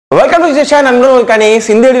விசேஷா நண்பர்களுக்கான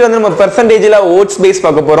இந்த வீடியோல வந்து நம்ம பெர்சன்டேஜ்ல ஓட்ஸ் பேஸ்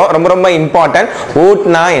பார்க்க போறோம். ரொம்ப ரொம்ப இம்பார்ட்டன்ட்.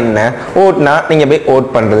 ஓட்னா என்ன? ஓட்னா நீங்க போய் ஓட்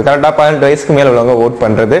பண்றது. கரெக்ட்டா 18 வயசுக்கு மேல உள்ளவங்க ஓட்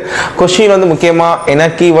பண்றது. क्वेश्चन வந்து முக்கியமா என்ன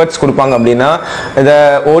கீவேர்ட்ஸ் கொடுப்பாங்க அப்படினா the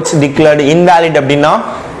ஓட்ஸ் டிக்ளேர்ட் இன்வாலிட் அப்படினா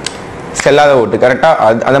செல்லாத ஓட்டு. கரெக்ட்டா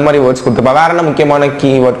அந்த மாதிரி வேர்ட்ஸ் கொடுத்துப்பா. வேற என்ன முக்கியமான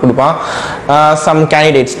கீவேர்ட் கொடுப்பான்? some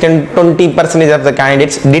candidates 10-20% of the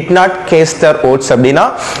candidates did not cast their votes அப்படினா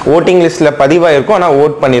voting listல பதிவா இருக்கும் ஆனா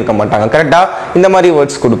vote பண்ணிருக்க மாட்டாங்க. கரெக்ட்டா இந்த மாதிரி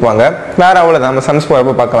வேர்ட்ஸ் கொடுப்பாங்க. வேற அவ்வளவுதான். நம்ம சம்ஸ்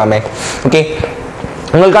போறப்ப பார்க்கலாமே. ஓகே,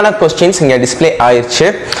 உங்களுக்கான क्वेश्चंस இங்க டிஸ்ப்ளே ஆயிருச்சு.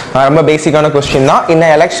 ரொம்ப பேசிக்கான क्वेश्चन தான். in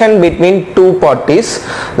an election between two parties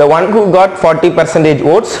the one who got 40%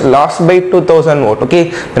 votes lost by 2000 vote. Okay,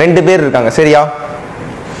 ரெண்டு பேர் இருக்காங்க. சரியா?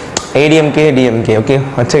 ADMK DMK. ஓகே,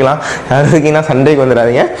 வச்சுக்கலாம். யாருக்குனா சண்டைக்கு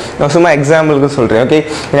வந்துடாதீங்க. நான் சும்மா எக்ஸாம்பிளுக்கு சொல்றேன். Okay,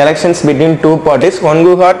 in elections between two parties one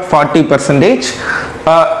who got 40%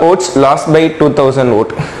 votes lost by 2000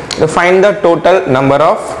 vote. So find the total number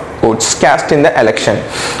of votes cast in the election.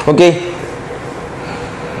 Okay,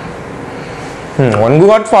 one who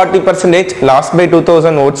got 40% lost by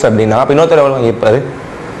 2000 votes அப்படினா அப்ப இன்னொருத்தர் எவ்வளவு வாங்கியிருப்பாரு?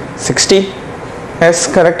 60. S,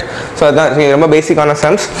 correct. So அதான் ரொம்ப பேசிக்கான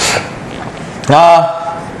sums.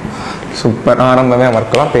 Super. ஆரம்பமே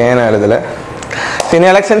மறக்கலாம், பேன எழுதல. in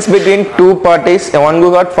elections between two parties one who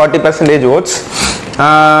got 40% votes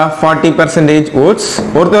 40% votes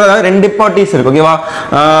ஒருத்தர் ரெண்டு பார்ட்டிஸ் இருக்கு. ஓகேவா?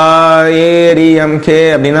 ADMK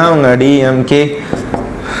அப்படின்னா அவங்க DMK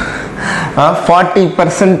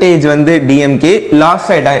 40% வந்து DMK லாஸ்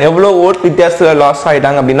ஆயிட்டாங்க. எவ்வளவு ஓட் வித்தியாசத்துல லாஸ்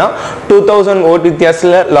ஆயிட்டாங்க அப்படின்னா 2000 ஓட்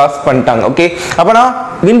வித்தியாசத்துல லாஸ் பண்ணிட்டாங்க. ஓகே, அப்பனா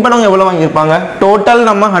வின் பண்ணவங்க எவ்வளவு வாங்கியிருப்பாங்க? டோட்டல்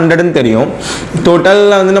நம்ம 100 தெரியும்.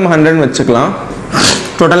 டோட்டல்ல வந்து நம்ம 100 வச்சுக்கலாம்.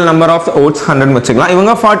 டோட்டல் நம்பர் ஆஃப் ஓட்ஸ் 100 வச்சுக்கலாம்.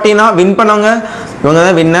 இவங்க 40னா வின் பண்ணவங்க இவங்க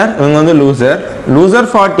தான் வின்னர், இவங்க வந்து லூசர். லூசர்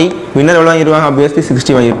 40, வின்னர் எவ்வளவு வாங்கிருவாங்க? ஆப்வியஸ்லி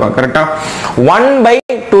 60 வாங்கிருப்பாங்க. கரெக்ட்டா?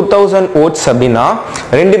 1/2000 ஓட்ஸ் அப்படின்னா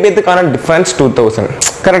ரெண்டு பேத்துக்கான டிஃபரன்ஸ் 2000.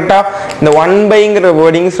 கரெக்ட்டா? இந்த 1/ங்கிற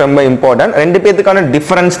வேர்டிங்ஸ் ரொம்ப இம்பார்ட்டன்ட். ரெண்டு பேத்துக்கான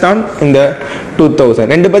டிஃபரன்ஸ் தான் இந்த 2000.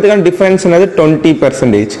 ரெண்டு பேத்துக்கான டிஃபரன்ஸ் என்னது?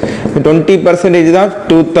 20%. 20% தான்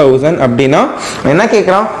 2000 அப்படின்னா என்ன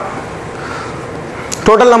கேக்குறான்?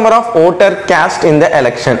 Total number of voter cost in the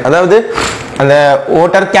election. அதாவது அந்த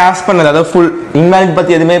ஓட்டர் காஸ்ட் பண்ணது, அதாவது ஃபுல் இன்வாலிட்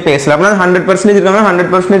பத்தி எதுவுமே பேசல. அப்படின்னா 100% இருக்காங்க,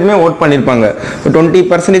 100% ஓட் பண்ணிருப்பாங்க.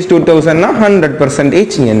 20% 2000னா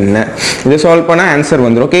 100% என்ன? இதை சால்வ் பண்ணா ஆன்சர்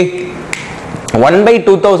வந்துடும். ஓகே,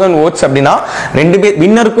 1/2000 ஓட்ஸ் அப்படின்னா ரெண்டு பேர்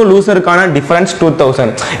வின்னருக்கும் லூசருக்கான டிஃபரன்ஸ்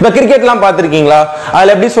 2000. இப்ப கிரிக்கெட்லாம் பார்த்திருக்கீங்களா?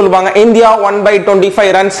 அதுல எப்படி சொல்லுவாங்க? இந்தியா 1/25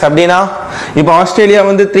 ரன்ஸ் அப்படின்னா இப்ப ஆஸ்திரேலியா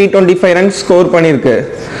வந்து 325 ரன்ஸ் ஸ்கோர் பண்ணிருக்கு,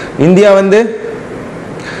 இந்தியா வந்து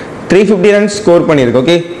 350 ரன்ஸ் ஸ்கோர் பண்ணிருக்கு.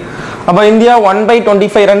 ஓகே, அப்ப இந்தியா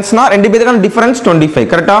 1/25 ரன்ஸ்னா ரெண்டு பேருக்கான டிஃபரன்ஸ் 25.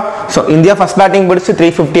 கரெக்ட்டா? சோ இந்தியா ஃபர்ஸ்ட் பேட்டிங் பிடிச்சு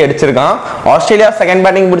 350 அடிச்சிருக்கான், ஆஸ்திரேலியா செகண்ட்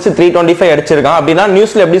பேட்டிங் பிடிச்சு 325 அடிச்சிருக்கான். அப்படின்னா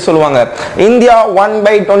நியூஸ்ல எப்படி சொல்லுவாங்க? இந்தியா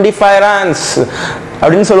 1/25 ரன்ஸ்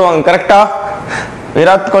அப்படின்னு சொல்லுவாங்க. கரெக்ட்டா?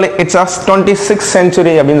 Virat Kohli it's as 26th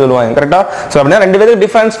century அப்படின்னு சொல்லுவாங்க. கரெக்ட்டா? சோ அப்படின்னா ரெண்டு பேருக்கு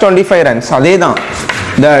டிஃபரன்ஸ் 25 ரன்ஸ். அதேதான்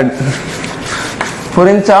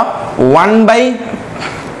புரிஞ்சா? 1/2000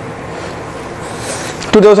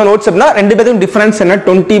 ஓட்ஸ் அப்படின்னா ரெண்டு பேருக்கும் டிஃபரன்ஸ் என்ன?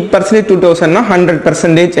 20% 2000னா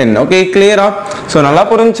 100% என்ன? ஓகே, கிளியரா? ஸோ நல்லா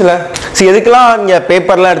புரிஞ்சுல? சரி, எதுக்கெல்லாம் இங்கே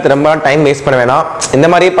பேப்பர்லாம் எடுத்து ரொம்ப டைம் வேஸ்ட் பண்ண வேணாம். இந்த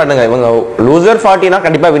மாதிரியே பண்ணுங்க. இவங்க லூசர் 40னா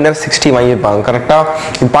கண்டிப்பாக வின்னர் 60 வாங்கியிருப்பாங்க. கரெக்டா?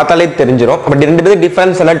 இது பார்த்தாலே தெரிஞ்சிடும். பட் ரெண்டு பேருக்கு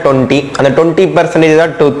டிஃபரன்ஸ் என்ன? 20. அந்த 20%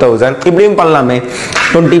 தான் 2000. இப்படியும் பண்ணலாமே.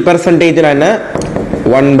 20% என்ன?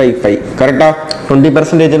 1/5. கரெக்டா?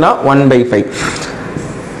 20%னா 1/5.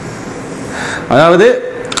 அதாவது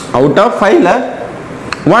அவுட் ஆஃப் 5ல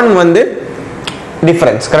 1 வந்து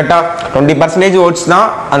டிஃபரன்ஸ். கரெக்ட்டா? 20% ஓட்ஸ் தான்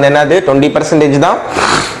அந்த என்னது? 20% தான்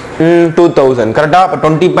 2000. கரெக்ட்டா? அப்ப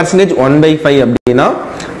 20% 1/5 அப்படின்னா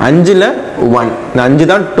 5ல 1. இந்த 5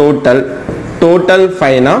 தான் டோட்டல். டோட்டல்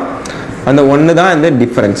 5னா அந்த 1 தான் இந்த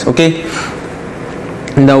டிஃபரன்ஸ். ஓகே,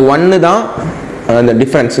 இந்த 1 தான் அந்த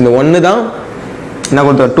டிஃபரன்ஸ். இந்த 1 தான் என்ன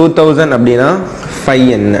கொடுத்தோம்? 2000 அப்படின்னா 5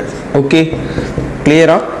 என்ன? ஓகே,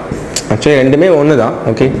 கிளியரா? ஆக்சுவலி ரெண்டுமே ஒன்று தான்.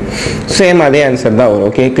 ஓகே, சேம் அதே ஆன்சர் தான் வரும்.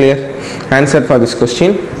 Okay, clear? Answer for this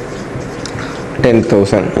question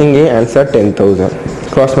 10,000. இங்கே ஆன்சர் 10,000.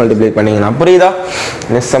 கிராஸ் மல்டிப்ளை பண்ணீங்கன்னா புரியுதா?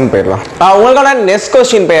 நெக்ஸ்ட் சம் போயிடலாம். உங்களுக்கான நெக்ஸ்ட்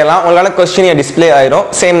கொஸ்டின் போயிடலாம். உங்களுக்கான கொஸ்டின் டிஸ்பிளே ஆயிரும்.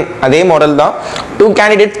 சேம் அதே மாடல் தான். 2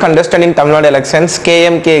 candidates contested in Tamil Nadu elections.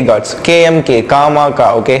 KMK got KMK gamaka.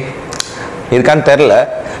 Okay, இருக்கான்னு தெரியல.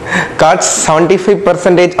 got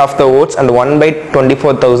 75% of the votes and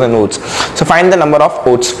 1/24,000 votes. So find the number of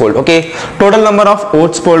votes polled. Okay, total number of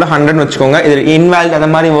votes polled 100 வச்சுக்கோங்க. இது invalid அந்த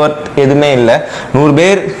மாதிரி word எதுவுமே இல்லை. 100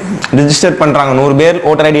 பேர் register பண்றாங்க, 100 பேர்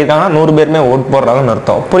ஓட்டர் ஐடி இருக்காங்க, 100 பேருமே ஓட் போடுறாங்கன்னு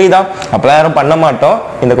அர்த்தம். புரியுதா? அப்பெல்லாம் யாரும் பண்ண மாட்டோம்.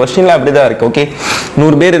 இந்த கொஸ்டின்ல அப்படிதான் இருக்கு. ஓகே,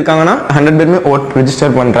 100 பேர் இருக்காங்கன்னா 100 பேருமே ஓட்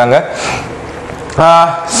ரிஜிஸ்டர் பண்றாங்க.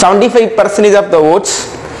 75% of the votes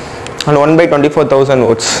and 1 by 24,000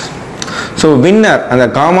 votes. So winner அந்த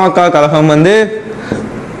காமாகா கழகம் வந்து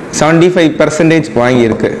 75%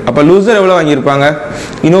 வாங்கியிருக்கு. அப்போ லூசர் எவ்வளோ வாங்கியிருப்பாங்க?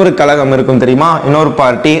 இன்னொரு கழகம் இருக்கும் தெரியுமா, இன்னொரு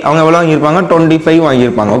பார்ட்டி, அவங்க எவ்வளோ வாங்கியிருப்பாங்க? 25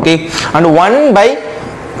 வாங்கியிருப்பாங்க. ஓகே, அண்ட் 1 by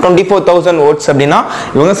 24,000 votes அப்படின்னா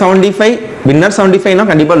இவங்க 75, வின்னர் 75னா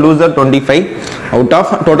கண்டிப்பாக லூசர் 25. அவுட்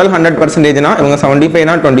ஆஃப் டோட்டல் 100%னா இவங்க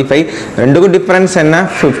 75னா 25. ரெண்டுக்கும் டிஃபரன்ஸ் என்ன?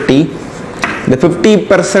 50. இந்த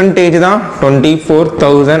 50% தான்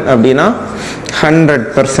 24,000 அப்படின்னா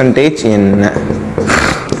 100% என்ன?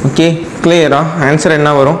 ஓகே, கிளியரா? ஆன்சர் என்ன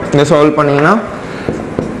வரும்? இங்கே சால்வ் பண்ணீங்கன்னா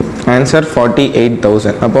ஆன்சர்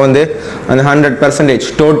 48,000. அப்போ வந்து அந்த 100%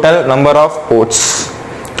 total number of oats,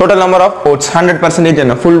 total number of oats 100%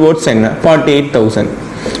 என்ன? ஃபுல் ஓட்ஸ் என்ன? 48,000.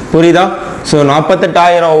 புரியுதா? ஸோ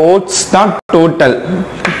 48,000 ஓட்ஸ் தான் டோட்டல்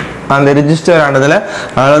அந்த ரிஜிஸ்டர் ஆனதில்.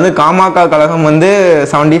 அதில் வந்து காமாகா கழகம் வந்து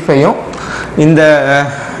 75யும் இந்த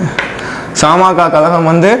சாமாகா கழகம்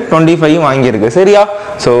வந்து 25 வாங்கியிருக்கு. சரியா?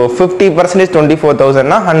 ஸோ 50%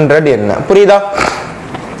 24,000னா 100 என்ன? புரியுதா?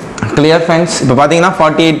 Clear friends? இப்போ பார்த்தீங்கன்னா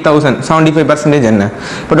 48,000 75% என்ன?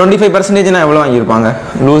 இப்போ 25%னா எவ்வளோ வாங்கியிருப்பாங்க?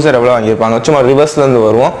 லூசர் எவ்வளோ வாங்கியிருப்பாங்க? சும்மா ரிவர்ஸ்லேருந்து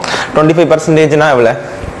வருவோம். 25%னா எவ்வளோ?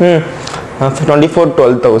 24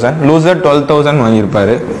 12,000. லூசர் 12,000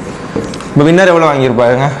 வாங்கியிருப்பாரு. இப்போ வின்னர் எவ்வளோ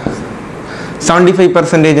வாங்கியிருப்பாருங்க?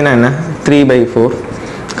 75%னா என்ன? 3/4.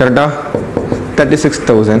 கரெக்டாக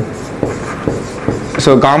 36,000.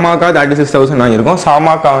 ஸோ காமாக்கா 36,000 வாங்கியிருக்கோம்,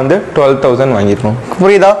 சாமாக்கா வந்து 12,000 வாங்கியிருக்கோம்.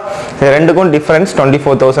 புரியுதா? இது ரெண்டுக்கும் டிஃபரன்ஸ்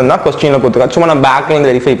 24,000 தான் கொஸ்டினில் கொடுத்துருக்கோம். சும்மா நான் பேக்லேருந்து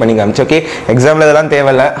வெரிஃபை பண்ணி காமிச்சு. ஓகே, எக்ஸாம்பிள் இதெல்லாம்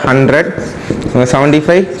தேவையில்லை. 100 இவங்க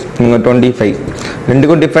 75 இவங்க 25,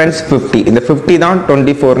 ரெண்டுக்கும் டிஃபரன்ஸ் 50. இந்த 50 தான்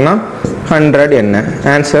 24னா 100 என்ன?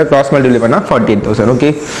 ஆன்சர் கிராஸ் மல்டிப்ளை பண்ணால் 48,000. ஓகே,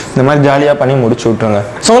 இந்த மாதிரி ஜாலியாக பண்ணி முடிச்சு விட்ருங்க.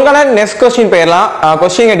 ஸோ உங்களுக்கான நெக்ஸ்ட் கொஸ்டின் போயிடலாம்.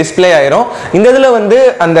 கொஸ்டின் டிஸ்பிளே ஆயிரும். இந்த இதில் வந்து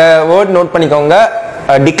அந்த வேர்ட் நோட் பண்ணிக்கோங்க,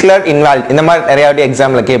 டிக்ளேர்ட் இன்வாலிட். இந்த மாதிரி நிறைய வாட்டி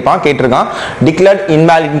எக்ஸாம்ல கேட்டிருக்கான். டிக்ளேர்ட்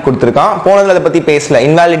இன்வாலிட் கொடுத்துருக்கான். போனதுல அதை பத்தி பேசல,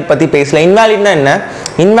 இன்வாலிட் பத்தி பேசல. இன்வாலிட்னா என்ன?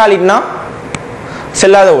 இன்வாலிட்னா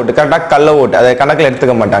செல்லாத ஓட்டு, கரெக்டா? கள்ள ஓட்டு, அதை கணக்கில்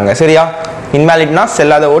எடுத்துக்க மாட்டாங்க. சரியா? இன்வாலிட்னா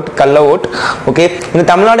செல்லாத ஓட், கள்ள ஓட். ஓகே, இந்த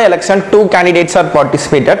Tamil Nadu election 2 candidates are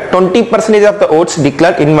participated. 20% of the votes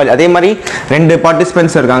declared invalid. அதே மாதிரி 2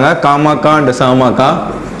 participants இருக்காங்க, காமாகா and சாமாகா,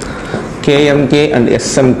 KMK and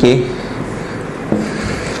SMK.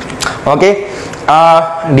 Okay,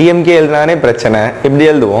 DMK எழுதினானே பிரச்சனை, எப்படி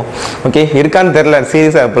எழுதுவோம்? ஓகே, இருக்கான்னு தெரியல,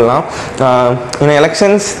 சீரியஸாக எப்படிலாம். இந்த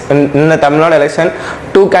எலெக்ஷன்ஸ், இந்த Tamil Nadu election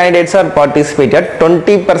 2 candidates are participated.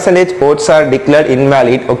 20% votes are declared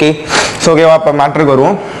invalid. Okay, so ஓகேவா? இப்போ மேட்ருக்கு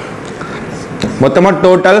வருவோம். மொத்தமாக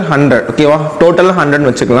டோட்டல் 100. ஓகேவா? டோட்டல் 100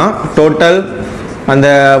 வச்சுக்கலாம். டோட்டல் அந்த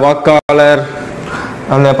வாக்காளர்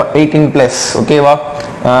அந்த 18+, ஓகேவா,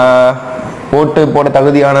 ஓட்டு போட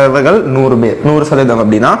தகுதியானவர்கள் 100 பேர், 100%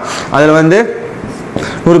 அப்படின்னா அதில் வந்து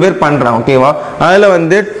 100 பேர் பண்றாங்க. ஓகேவா? அதில்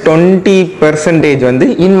வந்து 20% வந்து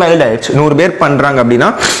இன்வாலிட் ஆயிடுச்சு. 100 பேர் பண்றாங்க அப்படின்னா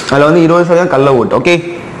அதில் வந்து 20% கள்ள ஓட்டு. ஓகே,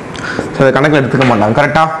 ஸோ அதை கணக்கில் எடுத்துக்க மாட்டாங்க.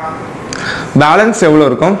 கரெக்டா? பேலன்ஸ் எவ்வளோ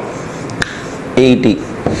இருக்கும்? 80.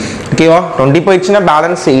 ஓகேவா? 20 போயிடுச்சுன்னா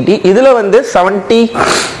பேலன்ஸ் 80. இதில் வந்து 70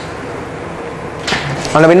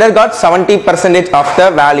 and the winner got 70% of the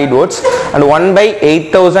valid votes and 1 by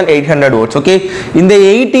 8,800 votes. Okay, இந்த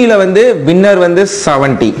 80ல வந்து winner வந்து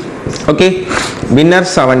 70. Okay, winner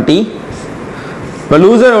 70. but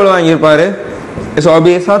loser எவ்வளவு வாங்கியிருப்பாரு? is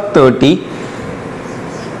obviously 30.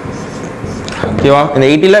 ஓகேவா? இந்த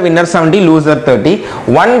 80ல winner 70, loser 30.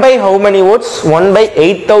 1 by how many votes? 1 by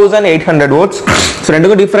 8,800 votes. so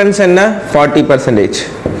ரெண்டுக்கும் டிஃபரன்ஸ் என்ன? 40%.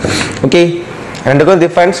 ஓகே, ரெண்டுக்கும்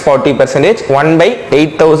difference 40%. 1 by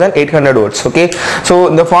 8,800 votes. Okay, so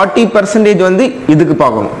இந்த 40% வந்து இதுக்கு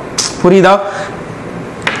பார்க்கணும். புரியுதா?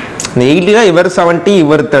 இந்த 80ல இவர் 70,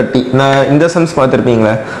 இவர் 30. நான் இந்த சம்ஸ்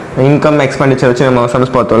பார்த்துருப்பீங்களா? இன்கம் எக்ஸ்பெண்டிச்சர் வச்சு நம்ம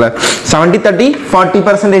சம்ஸ் பார்த்தோம்ல. 70 30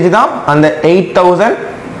 40% தான் அந்த 8,000,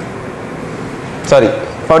 சாரி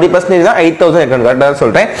 40% தான் 8,800. கரெக்டாக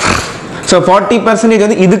சொல்கிறேன். ஸோ 40%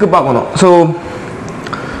 வந்து இதுக்கு பார்க்கணும். ஸோ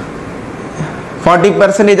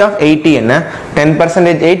 40% of 80 என்ன?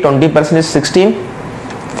 10% 8, 20% 16,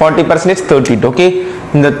 40% 32. ஓகே,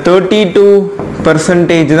 இந்த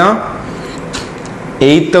 32% தான்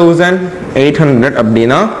 8,800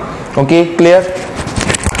 அப்படின்னா. Okay, clear?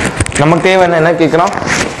 நமக்கு தேவை என்ன கேட்குறோம்?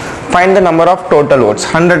 Find the number of total votes.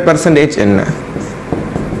 100% என்ன?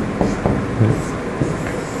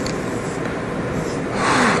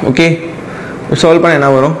 ஓகே, சால்வ் பண்ண என்ன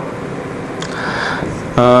வரும்?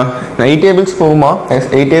 8 tables போகுமா?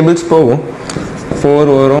 8 tables போகும். 4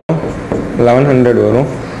 வரும், 1100 வரும்.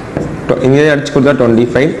 இங்கே அடிச்சு கொடுத்தா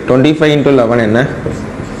 25. 25 into 11 என்ன?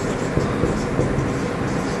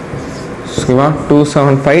 ஓகேவா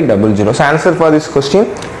 27500. So answer for this question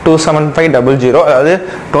 27500. அதாவது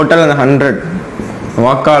டோட்டல் அந்த 100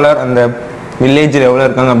 வாக்காளர் அந்த வில்லேஜில் எவ்வளோ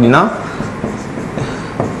இருக்காங்க அப்படின்னா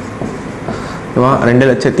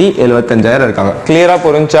 2,75,000 இருக்காங்க. கிளியரா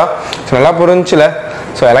புரிஞ்சா? நல்லா புரிஞ்சுல?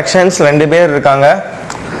 ஸோ எலெக்ஷன்ஸ் 2 பேர் இருக்காங்க,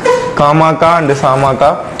 காமாக்கா அண்ட் சாமாக்கா.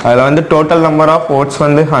 அதில் வந்து டோட்டல் நம்பர் ஆஃப் ஓட்ஸ்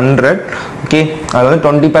வந்து 100. ஓகே, அதில் வந்து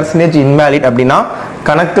 20% இன்வேலிட் அப்படின்னா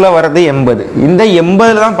கணக்கில் வர்றது 80. இந்த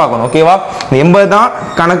 80 தான் பார்க்கணும். ஓகேவா, இந்த 80 தான்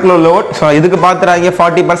கணக்கில் உள்ள ஓட். ஸோ இதுக்கு பார்த்துறாங்க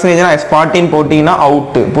 40%. S14 போட்டிங்கன்னா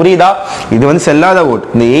அவுட்டு. புரியுதா? இது வந்து செல்லாத ஓட்.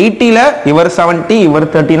 இந்த 80ல் இவர் 70 இவர்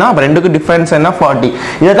 30னா அப்போ ரெண்டுக்கு டிஃபரன்ஸ் என்ன 40.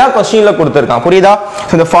 இதை தான் கொஸ்டினில் கொடுத்துருக்கான். புரியுதா?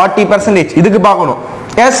 ஸோ இந்த 40% இதுக்கு பார்க்கணும்.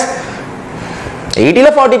 எஸ் 80ல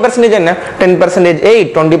 40% என்ன 10% 8,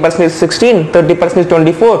 20% 16, 30%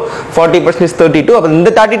 24, 40% 32. அப்ப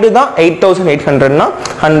இந்த 32 தான் 8800னா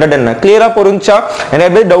 100 என்ன. கிளியரா புரிஞ்சா? நிறைய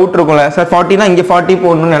பேர் டவுட் இருக்கும்ல, சார் 40னா இங்க 40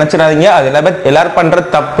 போடணும்னு நினைச்சிடாதீங்க. அது எல்லாரும் பண்ற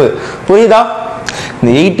தப்பு. புரியுதா?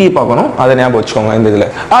 இந்த 80 பார்க்கணும், அதை ஞாபகம் வச்சுக்கோங்க. இந்த இதுல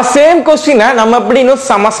சேம் கொஸ்டினை நம்ம எப்படி இன்னும்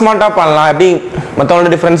செம ஸ்மார்ட்டா பண்ணலாம், எப்படி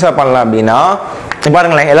மற்றவங்களோட டிஃபரன்ஸா பண்ணலாம் அப்படின்னா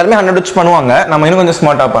பாருங்களேன், எல்லாருமே 100 வச்சு பண்ணுவாங்க, நம்ம இன்னும் கொஞ்சம்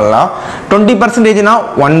ஸ்மார்ட்டா பண்ணலாம். 20%னா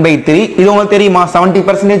 1/3. இது உங்களுக்கு தெரியுமா?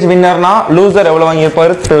 70% வின்னர்னா லூசர் எவ்வளவு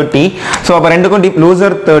வாங்கியிருப்பாரு 30. ஸோ அப்போ ரெண்டுக்கும்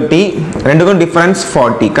லூசர் 30, ரெண்டுக்கும் டிஃபரன்ஸ்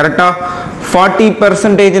 40. கரெக்டா?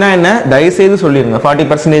 40%னா என்ன தயவு செய்து சொல்லிருங்க.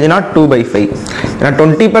 40%னா 2/5. ஏன்னா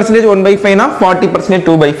 20% 1/5னா 40%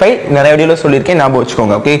 2/5. நிறைய வீடியோல சொல்லியிருக்கேன், ஞாபகம்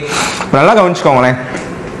வச்சுக்கோங்க. ஓகே, நல்லா கவனிச்சுக்கோங்களேன்.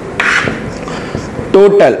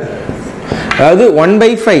 டோட்டல் அதாவது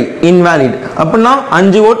 1/5 இன்வாலிட் அப்படின்னா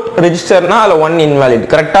 5 ஓட் ரெஜிஸ்டர்னா அதுல 1 இன்வாலிட்.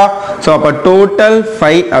 கரெக்டா? சோ அப்ப டோட்டல்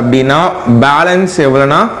 5 அப்படின்னா பேலன்ஸ்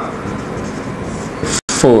எவ்வளவுனா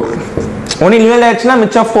 4. 1 இன்வாலிட் ஆயிடுச்சுன்னா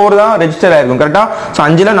மிச்சம் 4 தான் ரெஜிஸ்டர் ஆயிருக்கும். கரெக்டா? சோ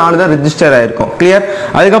 5ல 4 தான் ரெஜிஸ்டர் ஆயிருக்கும். கிளியர்?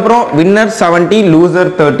 அதுக்கப்புறம் வின்னர் 70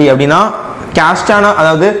 லூசர் 30 அப்படின்னா கேஸ்டான,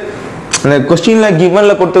 அதாவது அந்த கொஸ்டின்ல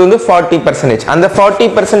கிவன்ல கொடுத்தது வந்து 40%. அந்த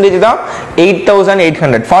 40% தான்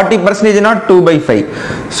 8800. 40%னா 2/5.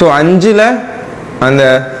 ஸோ 5ல அந்த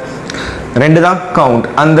 2 தான் கவுண்ட்.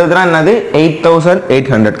 அந்த இதுதான் என்னது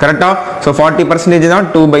 8800. கரெக்டா? ஸோ 40% தான்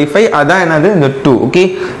 2/5. அதான் என்னது இந்த 2. ஓகே,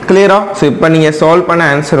 கிளியரா? ஸோ இப்போ நீங்க சால்வ் பண்ண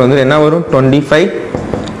ஆன்சர் வந்து என்ன வரும்? 25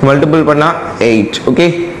 மல்டிபிள் பண்ணா 8. ஓகே,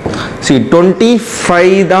 சி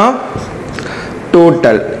 25 தான்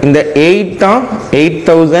டோட்டல். இந்த 8 தான்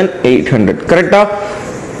 8800. கரெக்டா?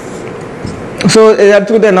 சோ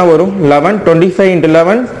இதுக்கு என்ன வரும்? 11 25 into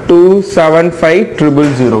 11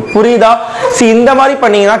 275,000. புரியுதா? இந்த மாதிரி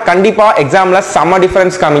பண்ணீங்கன்னா கண்டிப்பா எக்ஸாம்ல செம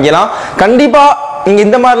டிஃபரன்ஸ் காமிக்கலாம். கண்டிப்பா நீங்க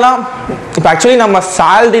இந்த மாதிரிலாம் இப்போ ஆக்சுவலி நம்ம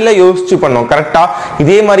சேலரியில யோசிச்சு பண்ணோம். கரெக்டா?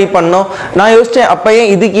 இதே மாதிரி பண்ணோம். நான் யோசிச்சேன் அப்பயே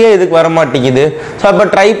இதுக்கு வர மாட்டேங்குது. ஸோ அப்போ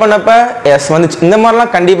ட்ரை பண்ணப்ப எஸ் வந்துச்சு. இந்த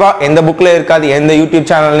மாதிரிலாம் கண்டிப்பா எந்த புக்ல இருக்காது, எந்த யூடியூப்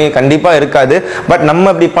சேனல்லையும் கண்டிப்பா இருக்காது. பட் நம்ம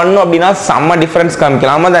இப்படி பண்ணோம் அப்படின்னா செம்ம டிஃபரன்ஸ்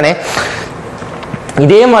காமிக்கலாம். ஆமா தானே?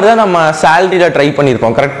 இதே மாதிரி தான் நம்ம சேலரியில ட்ரை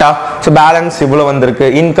பண்ணியிருப்போம். கரெக்டா? ஸோ பேலன்ஸ் இவ்வளோ வந்திருக்கு,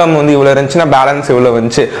 இன்கம் வந்து இவ்வளோ இருந்துச்சுன்னா பேலன்ஸ் இவ்வளோ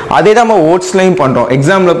வந்துச்சு. அதே தான் நம்ம ஓட்ஸ்லையும் பண்றோம்.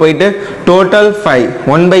 எக்ஸாம்ல போயிட்டு டோட்டல் 5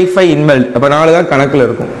 1/5 இன்வெல்ட், அப்போ 4 தான் கணக்குல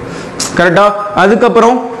இருக்கும். கரெக்டா?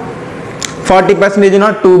 அதுக்கப்புறம் 40%னா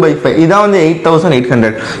 2/5. இதான் வந்து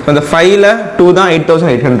 8800. அந்த 5ல 2 தான்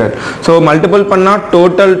 8800. ஸோ மல்டிபிள் பண்ணா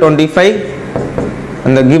டோட்டல் 25,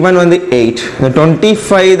 அந்த கிவன் வந்து 8. இந்த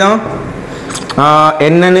 25 தான்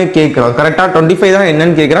என்னன்னு கேட்கிறோம். கரெக்டா? 25 தான்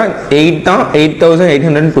என்னன்னு கேட்கிறான். 8 தான்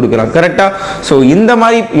 8800 கொடுக்குறான். கரெக்டா? சோ இந்த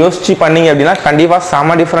மாதிரி யோசிச்சு பண்ணீங்க அப்படின்னா கண்டிப்பா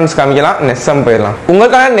செம டிஃபரன்ஸ் காமிக்கலாம். நெக்ஸ்ட் போயிடலாம்.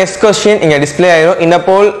 உங்களுக்கான நெக்ஸ்ட் கொஸ்டின் இங்க டிஸ்ப்ளே ஆயிரும். இந்த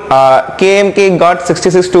போல் KMK got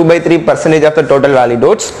 66.2/3% of the total valid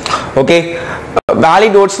votes. Okay,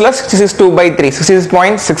 valid votesல 66.2/3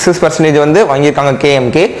 66.66% வந்து வாங்கியிருக்காங்க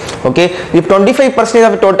KMK. Okay, if 25%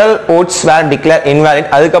 of the total votes were declared invalid,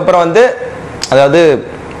 அதுக்கப்புறம் வந்து அதாவது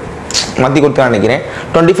மாத்தி கொடுத்தா நினைக்கிறேன்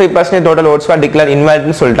 25% total votes were declared invalid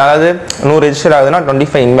னு சொல்லிட்டு, அதாவது 100 ரெஜிஸ்டர் ஆகுதுன்னா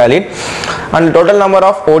 25 invalid and total number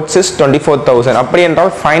of votes is 24,000. அப்படி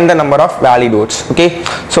என்றால் find the number of valid votes. Okay,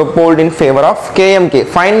 so polled in favor of KMK.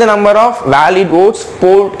 Find the number of valid votes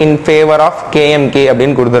polled in favor of KMK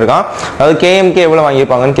அப்படின்னு கொடுத்திருக்கான். அதாவது KMK எவ்வளவு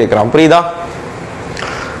வாங்கியிருப்பாங்கன்னு கேட்கறான். புரியுதா?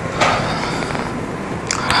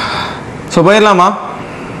 So போயிடலாமா?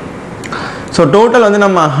 So total வந்து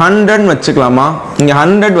நம்ம 100 வச்சுக்கலாமா? இங்கே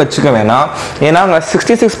 100 வச்சுக்க வேணாம், ஏன்னா அங்கே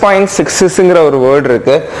 66.66ங்கிற ஒரு வேர்டு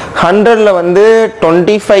இருக்கு. 100ல் வந்து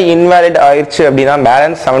 25 இன்வேலிட் ஆயிடுச்சு அப்படின்னா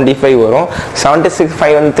பேலன்ஸ் 75 வரும்.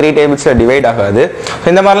 76 வந்து 3 டேபிள்ஸில் டிவைட் ஆகாது. ஸோ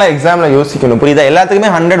இந்த மாதிரிலாம் எக்ஸாமில் யோசிக்கணும். புரியுதா? எல்லாத்துக்குமே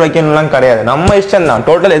 100 வைக்கணும்லாம் கிடையாது, நம்ம இஷ்டம் தான்.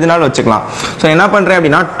 டோட்டல் எதுனாலும் வச்சுக்கலாம். ஸோ என்ன பண்ணுறேன்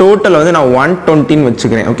அப்படின்னா டோட்டல் வந்து நான் 120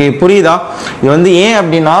 வச்சுக்கிறேன். ஓகே, புரியுதா? இது வந்து ஏன்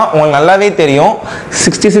அப்படின்னா உங்களுக்கு நல்லாவே தெரியும்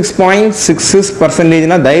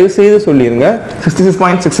 66.66%. தயவு செய்து சொல்லிடுங்க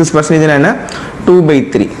 66.66% என்ன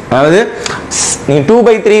 2/3. அதாவது நீங்க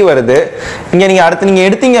 2/3 வருது. இங்க நீங்க அடுத்து நீங்க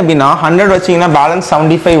எடுத்தீங்க அப்படின்னா 100 வச்சீங்கன்னா பேலன்ஸ்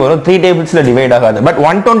 75 வரும். 3 டேபிள்ஸ்ல டிவைட் ஆகாது. பட்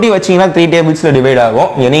 120 வச்சீங்கன்னா 3 டேபிள்ஸ்ல டிவைட் ஆகும்.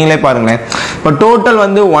 நீங்களே பாருங்களேன். இப்போ டோட்டல்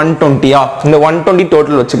வந்து 120யா, இந்த 120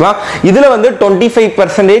 டோட்டல் வச்சுக்கலாம். இதுல வந்து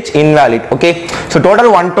 25% இன்வாலிட். ஓகே, ஸோ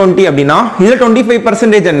டோட்டல் 120 அப்படின்னா இதுல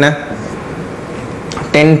 25% என்ன,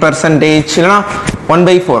 10% இல்லைனா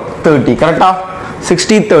 1/4 30. கரெக்டா?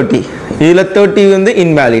 60-30. இதுல 30 வந்து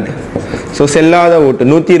இன்வாலிட். ஸோ செல்லாத ஓட்டு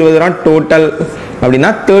 120 டோட்டல் அப்படின்னா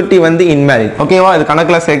 30 வந்து இன்வேலிட். ஓகேவா? இது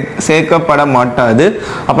கணக்குல சேர்க்கப்பட மாட்டாது.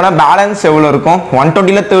 அப்பனா பேலன்ஸ் எவ்வளவு இருக்கும்?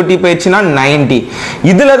 120ல 30 போயிடுச்சுன்னா 90.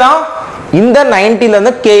 இதுல தான் இந்த 90ல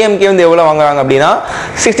இருந்து KMK வந்து எவ்வளவு வாங்குறாங்க அப்படின்னா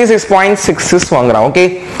 66.66 வாங்குறாங்க. ஓகே,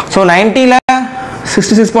 ஸோ 90ல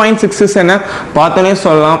 66.66 என்ன பார்த்தோன்னே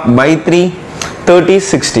சொல்லலாம் by 3 30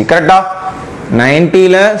 60. கரெக்டா?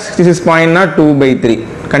 90ல 66.னா 2/3.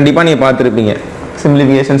 கண்டிப்பா நீங்க பார்த்துருப்பீங்க,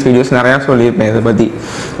 சிம்பிளிஃபிகேஷன்ஸ் வீடியோஸ் நிறையா சொல்லியிருப்பேன் இதை பற்றி.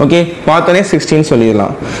 ஓகே, பார்த்தோன்னே 16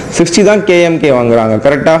 சொல்லிடலாம். 60 தான் KMK வாங்குறாங்க.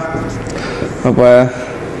 கரெக்டா? அப்போ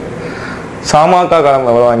சாமாக்கா கலம்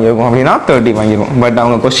எவ்வளோ வாங்கியிருக்கும் அப்படின்னா 30 வாங்கியிருக்கும். பட்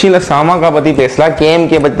அவங்க கொஸ்டினில் சாமாக்கா பற்றி பேசலாம்,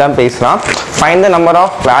 KMK பற்றி தான் பேசலாம். Find the number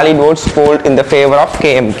of valid votes polled in the favor of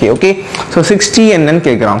KMK. Okay, so 60 என்னன்னு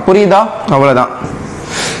கேட்குறான். புரியுதா? அவ்வளோதான்.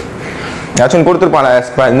 ஏதாச்சும் கொடுத்துருப்பாங்க.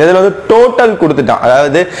 இந்த இதில் வந்து டோட்டல் கொடுத்துட்டான்.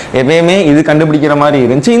 அதாவது எப்பயுமே இது கண்டுபிடிக்கிற மாதிரி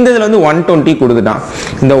இருந்துச்சு. இந்த இதில் வந்து 120 கொடுத்துட்டான்.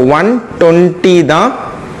 இந்த 120 தான்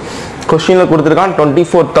கொஸ்டின்ல கொடுத்துருக்கான்.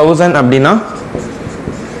 24,000 அப்படின்னா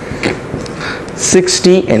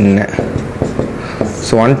 60 என்ன?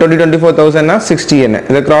 ஸோ 120 24,000னா 60 என்ன?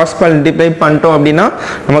 இதை கிராஸ் மல்டிப்ளை பண்ணிட்டோம் அப்படின்னா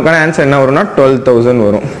நமக்கான ஆன்சர் என்ன வரும்னா 12,000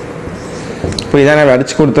 வரும். இப்போ இதான்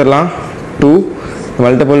அடிச்சு கொடுத்துடலாம். 2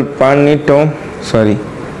 மல்டிபிள் பண்ணிட்டோம், சாரி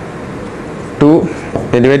 2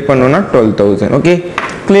 டிவைட் பண்ணோம்னா 12,000. ஓகே,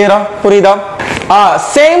 கிளியரா? புரியுதா?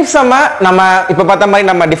 சேம் சம்ம நம்ம இப்ப பார்த்த மாதிரி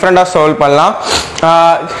நம்ம டிஃபரெண்டா சால்வ் பண்ணலாம்.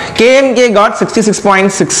 KMK got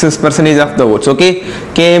 66.66% of the votes. Okay,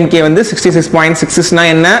 KMK வந்து 66.66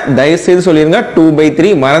 என்ன தயவு செய்து சொல்லிருங்க.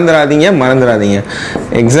 2/3 மறந்துடாதீங்க.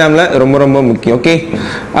 எக்ஸாம்ல ரொம்ப ரொம்ப முக்கியம். ஓகே,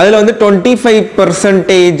 அதுல வந்து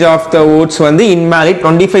 25% of the votes வந்து invalid.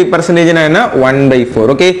 25% என்ன 1/4.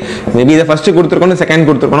 ஓகே, மேபி இதை ஃபர்ஸ்ட் கொடுத்துருக்கணும், செகண்ட்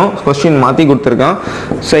கொடுத்துருக்கணும், கொஸ்டின் மாத்தி கொடுத்துருக்கான்.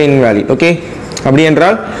 So invalid. ஓகே, அப்படி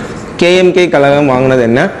என்றால் KMK கழகம் வாங்கினது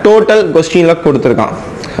என்ன? டோட்டல் கொஸ்டின்ல கொடுத்துருக்கான்.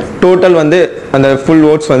 டோட்டல் வந்து அந்த ஃபுல்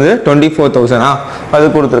ஓட்ஸ் வந்து 24,000 அது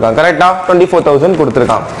கொடுத்துருக்கான். கரெக்டா? 24,000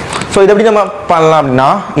 கொடுத்துருக்கான். ஸோ இது எப்படி நம்ம பண்ணலாம் அப்படின்னா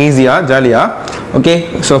ஈஸியா ஜாலியா. ஓகே,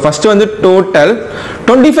 ஸோ ஃபர்ஸ்ட் வந்து டோட்டல்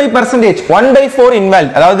 25% 1/4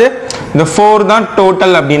 இன்வேலிட். அதாவது இந்த 4 தான்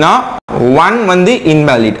டோட்டல் அப்படின்னா 1 வந்து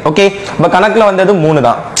இன்வேலிட். ஓகே, இப்போ கணக்குல வந்தது 3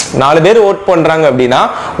 தான். 4 பேர் ஓட் பண்றாங்க அப்படின்னா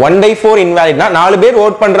 1/4 இன்வேலிட்னா 4 பேர்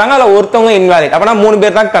ஓட் பண்றாங்க, அதுல ஒருத்தவங்க இன்வேலிட். அப்பனா 3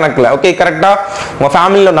 பேர் தான் கணக்குல. ஓகே, கரெக்டா? உங்க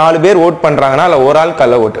ஃபேமிலில 4 பேர் ஓட் பண்றாங்கன்னா அதுல ஒரு ஆள்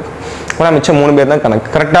கள்ள ஓட்டு, ஆனா மிச்சம் 3 பேர் தான் கணக்கு.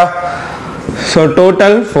 கரெக்டா? So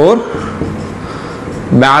total 4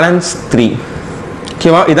 balance 3.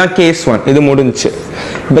 ஓகேவா? இதான் கேஸ் 1, இது முடிஞ்சு.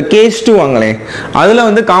 இப்போ கேஸ் 2 வாங்களேன். அதுல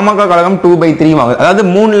வந்து காமாக்கா கழகம் 2/3 வாங்க, அதாவது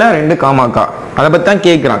 3ல 2 காமாக்கா, அதை பத்தி தான்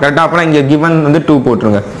கேட்கிறான். கரெக்டா? அப்பனா இங்க கிவன் வந்து 2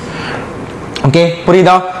 போட்டுருங்க. ஓகே,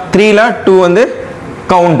 புரியுதா? 3ல 2 வந்து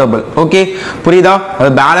கவுண்டபிள். ஓகே, புரியுதா? அது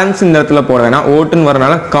பேலன்ஸ் இந்த இடத்துல போட வேணாம், ஓட்டுன்னு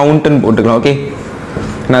வரனால கவுண்ட்னு போட்டுக்கலாம். ஓகே,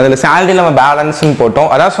 நான் அதில் சேலரியில் நம்ம பேலன்ஸ்னு போட்டோம்.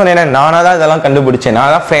 அதான் சொன்னேன், நானாக தான் இதெல்லாம் கண்டுபிடிச்சேன்,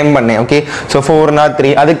 நான் தான் ஃப்ரேம் பண்ணேன். ஓகே, ஸோ 4னா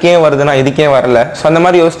 3, அதுக்கே வருதுன்னா இதுக்கே வரல. ஸோ அந்த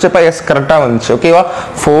மாதிரி யோசிச்சப்ப எஸ் கரெக்டாக வந்துச்சு. ஓகேவா?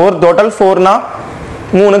 4 டோட்டல் 4னா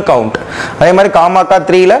 3 கவுண்ட். அதே மாதிரி காமாக்கா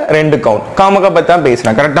 3ல 2 கவுண்ட். காமாக்கா பத்தி தான்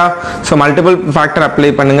பேசுறேன். கரெக்டா? ஸோ மல்டிபிள் ஃபேக்டர்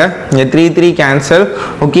அப்ளை பண்ணுங்க. இங்க 3 கேன்சல்.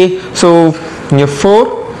 ஓகே, ஸோ இங்க 4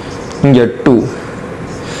 இங்க 2.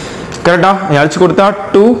 கரெக்டா? அழிச்சு கொடுத்தா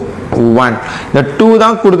 2 1. இந்த 2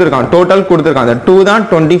 தான் கொடுத்துருக்கான், டோட்டல் கொடுத்துருக்கான். இந்த 2 தான்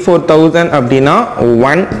 24,000 அப்படின்னா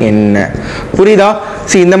 1 என்ன? புரியுதா?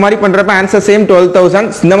 சரி, இந்த மாதிரி பண்றப்ப ஆன்சர் சேம் 12,000.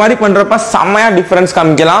 இந்த மாதிரி பண்றப்ப செம்மையா டிஃபரன்ஸ்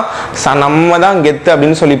காமிக்கலாம். நம்ம தான் கெத்து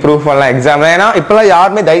அப்படின்னு சொல்லி ப்ரூஃப் பண்ணலாம் எக்ஸாம்ல. ஏன்னா இப்பெல்லாம்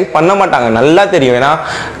யாருமே தயவு பண்ண மாட்டாங்க, நல்லா தெரியும். ஏன்னா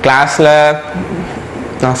கிளாஸ்ல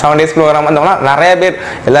 7 days ப்ரோக்ராம் வந்தவங்கன்னா நிறைய பேர்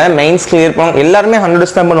எல்லாரும் மெயின்ஸ் கிளியர் பண்ணுவாங்க, எல்லாருமே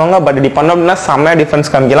 100 தான் பண்ணுவாங்க. பட் இப்படி பண்ணோம் அப்படின்னா செம்மையா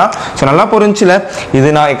டிஃபரன்ஸ் காமிக்கலாம். ஸோ நல்லா புரிஞ்சுல. இது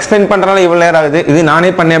நான் எக்ஸ்பிளைன் பண்றதுனால இவ்வளவு நேரம் ஆகுது. இது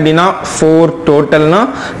நானே பண்ணேன் அப்படின்னா 4 டோட்டல்னா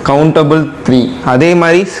கவுண்டபிள் 3. அதே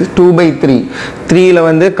மாதிரி 2/3, 3ல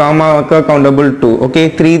வந்து காமாக்கா கவுண்டபிள் 2. Okay,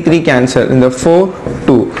 3 cancel. இந்த 4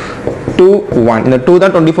 2 2 1. இந்த 2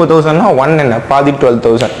 தான் 24,000னா 1 என்ன பாதி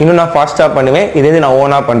 12,000. இன்னும் நான் ஃபாஸ்டா பண்ணுவேன், இதே நான்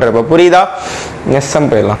ஓனா பண்றப்ப. புரியுதா?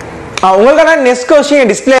 நெஸ்ஸம் போயிடலாம். உங்களுக்கான நெக்ஸ்ட் கொஸ்டின்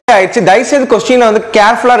டிஸ்பிளே ஆயிடுச்சு. தயவுசெய்து கொஸ்டினை வந்து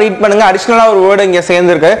கேர்ஃபுல்லா ரீட் பண்ணுங்க. அடிஷனலா ஒரு வேர்டு இங்க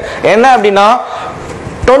சேர்ந்துருக்கு. என்ன அப்படின்னா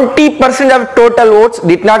 20% of total votes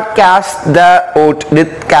did not cast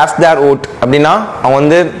their vote அப்படின்னா அவங்க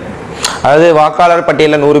வந்து, அதாவது வாக்காளர்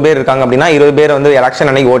பட்டியலில் 100 பேர் இருக்காங்க அப்படின்னா 20 பேர் வந்து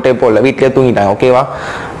எலெக்ஷன் அன்னைக்கு ஓட்டே போடல, வீட்டிலே தூங்கிட்டாங்க. ஓகேவா?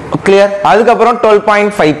 கிளியர். அதுக்கப்புறம்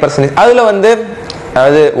 12.5%. அதுல வந்து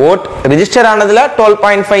அதாவது ஓட் ரிஜிஸ்டர் ஆனதுல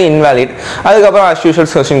 12.5 இன்வாலிட். அதுக்கப்புறம் as usual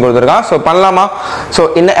கொஸ்டின் கொடுத்துருக்கான். ஸோ பண்ணலாமா? ஸோ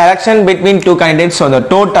இந்த election between two candidates, so அந்த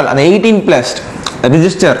டோட்டல் அந்த 18+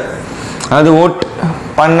 ரிஜிஸ்டர் அதாவது ஓட்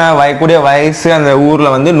பண்ண கூடிய வயசு அந்த ஊர்ல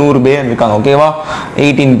வந்து 100 பேர் இருக்காங்க. ஓகேவா?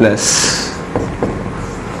 18+.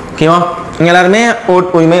 ஓகேவா? எல்லாருமே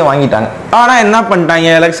ஓட் உரிமை வாங்கிட்டாங்க. ஆனா என்ன பண்ணிட்டாங்க,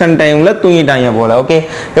 எலெக்ஷன் டைம்ல தூங்கிட்டாங்க போல. ஓகே,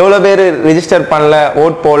 எவ்வளவு பேர் ரிஜிஸ்டர் பண்ணல,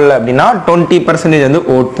 ஓட் போடல அப்படின்னா 20% வந்து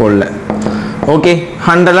ஓட் போடல. ஓகே,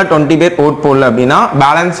 100ல 20 பேர் ஓட் போடல அப்படின்னா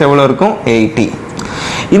பேலன்ஸ் எவ்வளவு இருக்கும்? 80.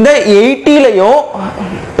 இந்த 80லயும்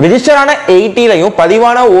ரிஜிஸ்டர் ஆன 80லயும்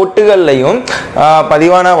பதிவான ஓட்டுகள்லையும்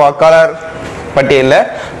பதிவான வாக்காளர் பட்டியல்ல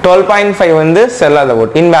 12.5 வந்து செல்லாத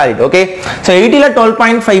ஓட், இன்வாலிட். ஓகே, சோ 80ல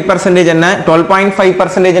 12.5% என்ன?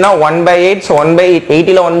 12.5% னா 1/8. சோ 1/8,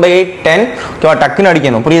 80ல 1/8 10. ஓகேவா? டக்குன்னு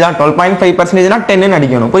அடிக்கணும். புரியுதா? 12.5% னா 10 ன்னு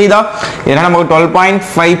அடிக்கணும். புரியுதா? ஏன்னா நமக்கு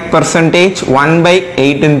 12.5%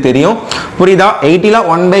 1/8 ன்னு தெரியும். புரியுதா? 80ல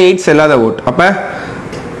 1/8 செல்லாத ஓட், அப்ப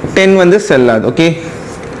 10 வந்து செல்லாது. ஓகே,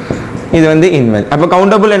 இது வந்து இன்வாலிட். அப்ப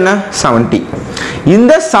கவுண்டபிள் என்ன? 70.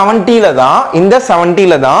 இந்த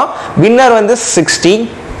 70ல தான் வின்னர் வந்து 60,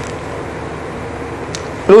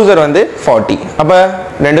 லூசர் வந்து 40. அப்ப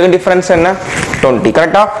ரெண்டுக்கும் டிஃபரன்ஸ் என்ன? 20.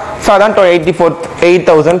 கரெக்டா? சோ அதான்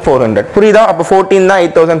 8,400. புரியுதா? அப்ப 14 தான்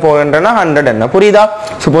 8,400 னா 100 என்ன? புரியுதா?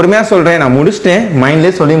 சோ பொறுமையா சொல்றேன், நான் முடிச்சிட்டேன்,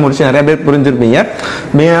 மைண்ட்லயே சொல்லி முடிச்சு. நிறைய பேர் புரிஞ்சிருப்பீங்க,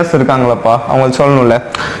 பிகினர்ஸ் இருக்காங்களப்பா, அவங்க சொல்லணும்ல.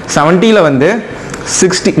 70ல வந்து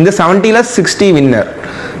 60, இந்த 70ல 60 வின்னர்,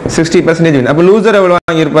 60% வின். அப்ப லூசர் எவ்வளவு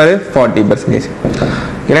வாங்கியிருப்பாரு? 40%.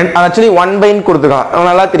 ஆக்சுவலி 1/9 கொடுத்துருக்கான்,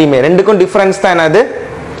 நல்லா தெரியுமே. ரெண்டுக்கும் டிஃபரன்ஸ் தான் என்னது?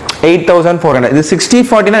 8,400. இது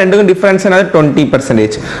 60-40 ரெண்டுக்கும் டிஃபரன்ஸ் என்னது?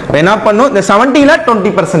 20%. என்ன பண்ணும்? இந்த 70ல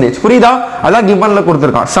 20%. புரியுதா? அதான் கிவன்ல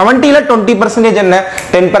கொடுத்துருக்கான். 70ல 20% என்ன?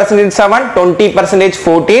 10% 7, 20%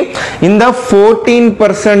 14. இந்த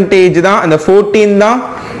 14% தான், அந்த 14 தான்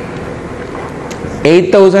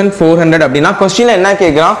 8,400 அப்படின்னா கொஸ்டின்ல என்ன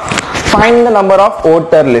கேக்குறான்? Find the number of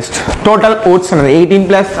voter list. Total votes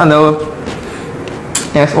 18+ அந்த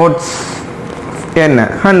yes votes என்ன?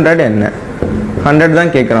 100 என்ன? 100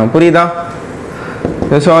 தான் கேக்குறான். புரியுதா?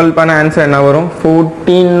 சால்வ் பண்ண ஆன்சர் என்ன வரும்?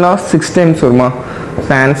 14 6 times வருமா?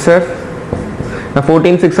 Answer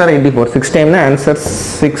 14 6 are 84. 6 times answer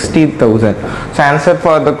 60,000. So answer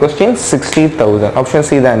for the question 60,000. Option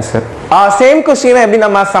C the answer. Same question எப்படி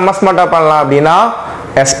நம்ம சமஸ்மார்ட்டா பண்ணலாம் அப்படின்னா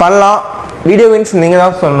எஸ் பண்ணலாம். வீடியோ வின்ஸ் நீங்க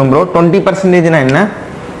தான் சொல்லணும் ப்ரோ. 20% னா என்ன?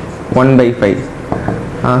 1/5.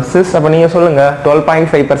 சிஸ் அப்ப நீங்க சொல்லுங்க.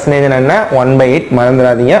 12.5% னா என்ன? 1/8.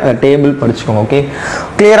 மறந்துடாதீங்க, அந்த டேபிள் படிச்சுக்கோங்க. ஓகே,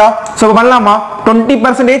 கிளியரா? சோ பண்ணலாமா?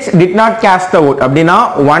 20% did not cast the vote அப்படின்னா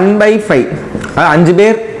 1/5. 5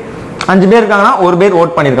 பேர் இருக்காங்கன்னா ஒரு பேர்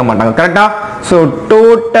ஓட் பண்ணிருக்க மாட்டாங்க. கரெக்டா? சோ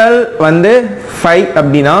டோட்டல் வந்து 5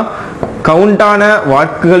 அப்படின்னா கவுண்ட் ஆன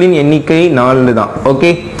வாக்குகளின் எண்ணிக்கை 4 தான். Okay,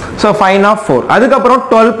 so 5 of 4. அதுக்கப்புறம்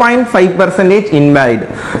 12.5% இன்வாலிட்.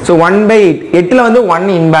 சோ 1/8, 8ல வந்து 1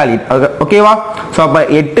 இன்வாலிட். ஓகேவா? சோ அப்ப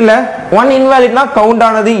 8ல 1 இன்வாலிட்னா கவுண்ட்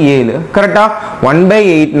ஆனது 7. கரெக்டா?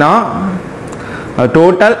 1/8 னா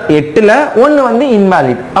டோட்டல் 8ல 1 வந்து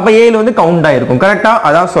இன்வாலிட், அப்ப 7 வந்து கவுண்ட் ஆயிருக்கும். கரெக்டா?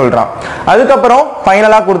 அதான் சொல்றான். அதுக்கப்புறம்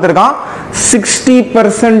ஃபைனலா கொடுத்திருக்கான்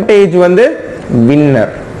 60% வந்து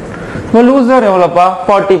வின்னர். லூசர் எவ்வளவுப்பா?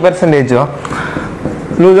 40%.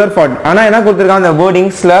 லூசர் 40. ஆனா என்ன கொடுத்திருக்கான்? அந்த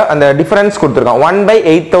வேர்டிங்ஸ்ல அந்த டிஃபரன்ஸ் கொடுத்திருக்கான்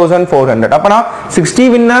 1/8,400. அப்பனா 60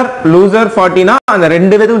 வின்னர், லூசர் 40 னா அந்த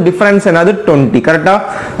ரெண்டு பேருக்கு டிஃபரன்ஸ் என்னது? 20. கரெக்டா?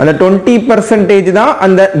 அந்த 20% தான்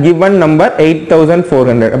அந்த given number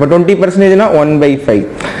 8,400. அப்ப 20% னா 1/5.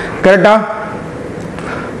 கரெக்டா?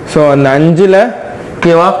 சோ அந்த 5ல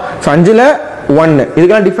ஓகேவா? சோ 5ல 1,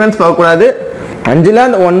 இதுக்கெல்லாம் டிஃபரன்ஸ் பார்க்க கூடாது. 5ல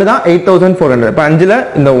அந்த 1 தான் 8,400. அப்ப 5ல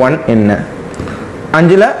இந்த 1 என்ன?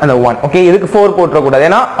 5ல அந்த 1. ஓகே, இதுக்கு 4 போட்டுற கூடாது.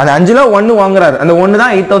 ஏன்னா அந்த 5ல 1 வாங்குறாரு, அந்த 1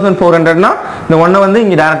 தான் 8,400 னா இந்த 1 வந்து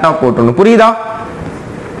இங்க டைரக்டா போட்டுறணும். புரியுதா?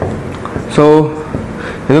 சோ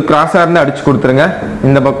இது கிராஸா இருந்து அடிச்சு கொடுத்துருங்க.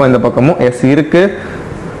 இந்த பக்கம் இந்த பக்கமும் எஸ் இருக்கு.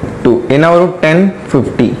 2 என்ன வரும்? 10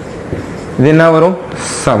 50. இது என்ன வரும்?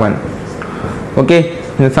 7. ஓகே,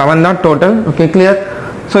 இந்த 7 தான் total. Okay, clear?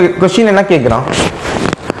 So question என்ன கேக்குறான்?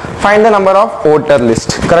 Find the number of voter list.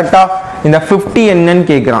 கரெக்ட்டா? இந்த 50 என்னன்னு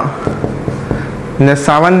கேக்குறான். இந்த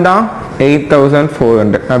 7 தான்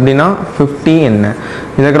 8,400 அப்படின்னா 50 என்ன?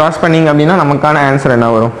 இதை கிராஸ் பண்ணீங்க அப்படின்னா நமக்கான ஆன்சர் என்ன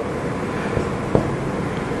வரும்?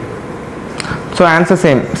 So answer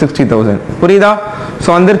same 60,000. புரியுதா? ஸோ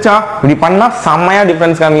வந்துருச்சா? இப்படி பண்ணா செம்மையா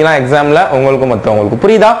டிஃபரன்ஸ் காமிக்கலாம் எக்ஸாம்ல உங்களுக்கு மற்றவங்களுக்கு.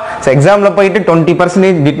 புரியுதா? ஸோ எக்ஸாம்ல போயிட்டு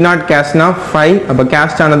 20% டிட் நாட் கேஷ்னா 5, அப்போ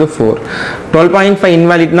கேஸ்ட் ஆனது 4, 12.5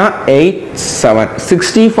 இன்வாலிட்னா 8, 7,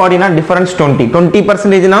 60, 40னா டிஃபரன்ஸ் 20,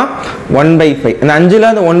 20%னா 1/5. இந்த 5ல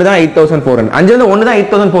அந்த 1 தான் 8400, 5ல அந்த 1 தான்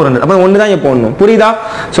 8400, அப்போ 1 தான் இங்க போடணும். புரியுதா?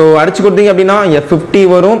 ஸோ அடிச்சு கொடுத்தீங்க அப்படின்னா இங்க 50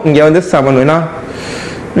 வரும், இங்க வந்து 7 வேணா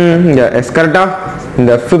எஸ் கரெக்டா?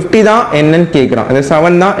 இந்த 50 தான் என்னன்னு கேட்குறான், இந்த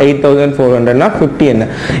 7 தான் 8400னா 50 என்ன?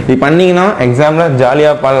 இது பண்ணீங்கன்னா எக்ஸாம்ல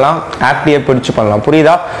ஜாலியாக பண்ணலாம், ஆப்டியை பிடிச்சு பண்ணலாம்.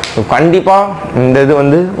 புரியுதா? கண்டிப்பாக இந்த இது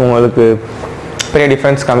வந்து உங்களுக்கு பெரிய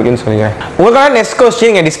டிஃபரன்ஸ் காமிக்குன்னு சொல்லிக்கிறேன். உங்களுக்கான நெக்ஸ்ட்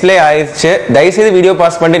கொஸ்டின் இங்கே டிஸ்பிளே ஆயிடுச்சு. தயவுசெய்து வீடியோ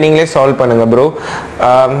பாஸ் பண்ணிட்டு நீங்களே சால்வ் பண்ணுங்க ப்ரோ.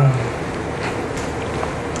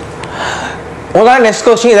 உங்களால் நெக்ஸ்ட்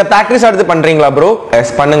கொஸ்டின் இதை ப்ராக்டிஸ் எடுத்து பண்ணுறீங்களா ப்ரோ?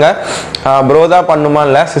 எஸ் பண்ணுங்க. ப்ரோ தான் பண்ணுமா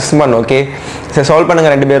இல்லை சிஸ் பண்ணு? ஓகே சரி சால்வ் பண்ணுங்க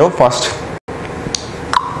ரெண்டு பேரும் ஃபாஸ்ட்.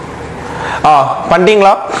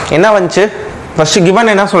 பண்ணிட்டீங்களா? என்ன வந்துச்சு ஃபர்ஸ்ட்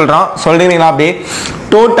கிவன் என்ன சொல்றான் சொல்றீங்களா? அப்படியே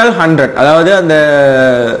டோட்டல் 100, அதாவது அந்த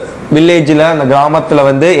வில்லேஜில் அந்த கிராமத்தில்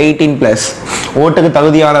வந்து 18+ ஓட்டுக்கு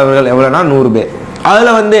தகுதியானவர்கள் எவ்வளோனா 100 பேர்.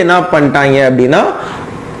 அதில் வந்து என்ன பண்ணிட்டாங்க அப்படின்னா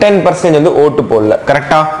 10% வந்து ஓட்டு போடல.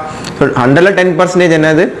 கரெக்டா? 100ல் 10%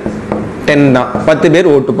 என்னது? 10 தான். 10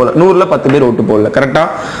 பேர் ஓட்டு போடல. 100ல் 10 பேர் ஓட்டு போடல. கரெக்டா?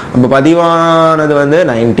 அப்போ பதிவானது வந்து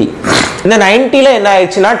 90. இந்த 90ல என்ன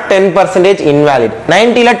ஆயிடுச்சுன்னா 10% இன்வாலிட்.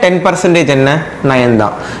 90ல 10% என்ன? 9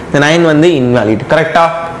 தான். இந்த 9 வந்து இன்வாலிட். கரெக்டா?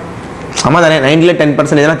 ஆமா தானே? 90ல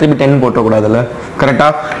 10% திருப்பி 10 போட்டக்கூடாதுல்ல. கரெக்டா?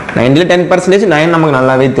 90ல 10% 9 நமக்கு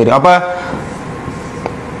நல்லாவே தெரியும். அப்ப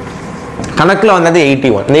கணக்குல வந்தது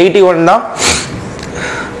 81. இந்த 81 தான்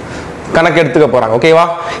கணக்கு எடுத்துக்க போறாங்க. ஓகேவா?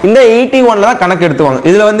 இந்த 81ல தான் கணக்கு எடுத்துவாங்க.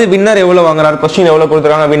 இதுல வந்து வின்னர் எவ்வளவு வாங்குறாரு? கொஸ்டின் எவ்வளவு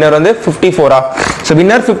கொடுத்துருக்காங்க? வின்னர் வந்து 54. சோ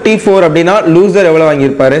வின்னர் 54 அப்படின்னா லூசர் எவ்வளவு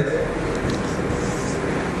வாங்கியிருப்பாரு?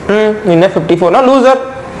 வின்னர் 54 னா லூசர்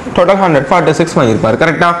டோட்டல் 146 வாங்கியிருப்பாரு.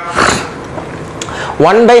 கரெக்டா?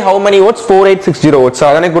 1 by how many votes? 4860 votes.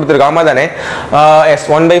 அதானே கொடுத்துருக்காங்க. ஆமா தானே? S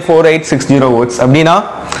 1 by 4860 votes. அப்படின்னா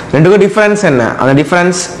ரெண்டுக்கும் டிஃபரன்ஸ் என்ன? அந்த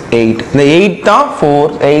டிஃபரன்ஸ் 8. இந்த 8 தான்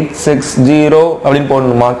 4860 அப்படின்னு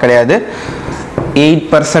போடணுமா? கிடையாது.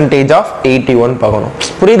 8% ஆஃப் 81 பார்க்கணும்.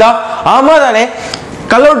 புரியுதா? ஆமா தானே?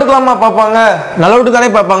 கள்ள விட்டுக்கலாமா பார்ப்பாங்க? நல்ல விட்டு தானே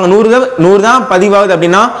பார்ப்பாங்க. 100 தான் பதிவாகுது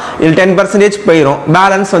அப்படின்னா இது 10% போயிடும்.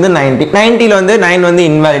 பேலன்ஸ் வந்து 90. 90ல வந்து 9 வந்து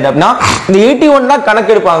இன்வாலிட். அப்படின்னா இந்த 81 தான்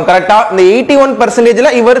கணக்கு எடுப்பாங்க. கரெக்டா? இந்த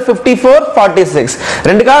 81%ல இவர் 54, 46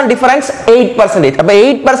 ரெண்டுக்கான டிஃபரன்ஸ் 8%. அப்ப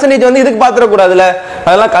 8% வந்து இதுக்கு பாத்துற கூடாதுல.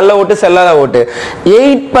 அதெல்லாம் கள்ள ஓட்டு செல்லாத ஓட்டு.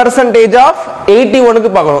 8% ஆஃப்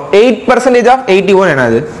 81க்கு பார்க்கணும். 8% ஆஃப் 81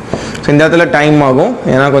 என்னது? இந்த இடத்துல டைம் ஆகும்,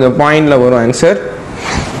 ஏன்னா கொஞ்சம் பாயிண்ட்ல வரும் ஆன்சர்.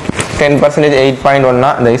 10% 8.1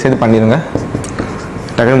 இந்த இது பண்ணிருங்க.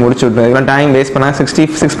 டக்குனு முடிச்சு விட்டுருங்க. டைம் வேஸ்ட் பண்ணா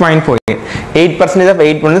 66.48. 8% ஆஃப்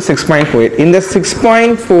 8 வந்து 6.48. இந்த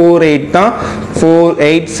 6.48 தான்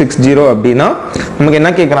 4860 அப்படின்னா நமக்கு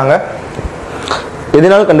என்ன கேட்குறாங்க?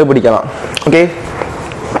 எதுனாலும் கண்டுபிடிக்கலாம். ஓகே,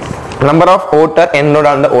 நம்பர் ஆஃப் ஓட்டர் என்னோட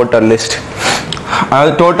அந்த ஓட்டர் லிஸ்ட்,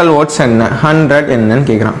 அதாவது டோட்டல் ஓட்ஸ் என்ன 100 என்னன்னு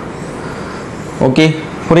கேட்குறான். ஓகே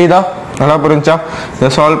புரியுதா? நல்லா புரிஞ்சா?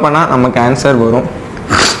 இதை சால்வ் பண்ணால் நமக்கு ஆன்சர் வரும்.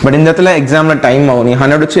 பட் இந்த இடத்துல எக்ஸாம்ல டைம் ஆகும். நீ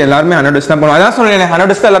 100 வச்சு எல்லாருமே 100 வச்சு தான் பண்ணுவாங்க. அதான் சொல்றேன் 100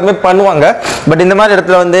 வச்சு தான் எல்லாருமே பண்ணுவாங்க. பட் இந்த மாதிரி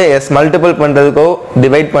இடத்துல வந்து எஸ் மல்டிபிள் பண்றதுக்கோ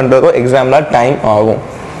டிவைட் பண்றதுக்கோ எக்ஸாம்ல டைம் ஆகும்.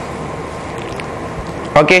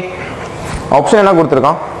 ஓகே, ஆப்ஷன் என்ன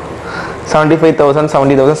கொடுத்துருக்கான்? 75,000,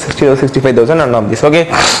 70,000, 60,000, 65,000 none of this. Okay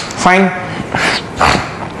fine.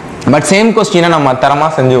 But same கொஸ்டினை நம்ம தரமா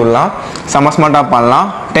செஞ்சு விடலாம், செம ஸ்மார்ட்டா பண்ணலாம்.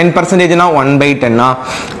 10%னா 1/10.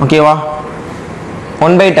 ஓகேவா?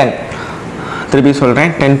 1/10 திருப்பி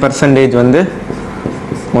சொல்றேன். 10% வந்து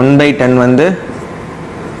 1/10 வந்து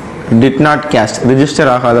did not cast, register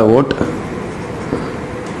ஆகாத ஓட்.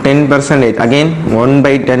 10% அகைன்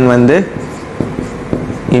 1/10 வந்து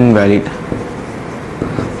invalid.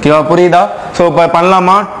 ஓகேவா? புரியுதா? ஸோ இப்போ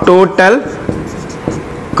பண்ணலாமா? Total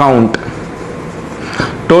count.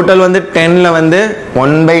 டோட்டல் வந்து 10ல வந்து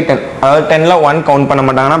 1/10, அதாவது 10ல 1 கவுண்ட் பண்ண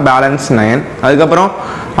மாட்டாங்கன்னா பேலன்ஸ் 9. அதுக்கப்புறம்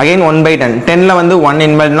அகைன் 1/10. 10ல வந்து 1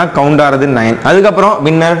 இன்வாலிட்னா கவுண்ட் ஆகிறது 9. அதுக்கப்புறம்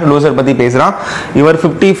வின்னர் லூசர் பத்தி பேசுறான். இவர்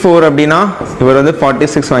 54 அப்படின்னா இவர் வந்து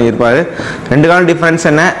 46 வாங்கியிருப்பாரு. ரெண்டுக்கான டிஃபரன்ஸ்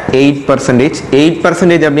என்ன? 8%.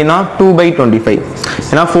 8% அப்படின்னா 2/25.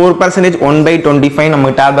 ஏன்னா 4% 1/25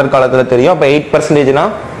 நமக்கு டேபர் காலத்துல தெரியும். அப்போ 8%னா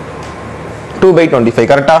 2/25.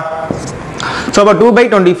 கரெக்டா? ஸோ அப்போ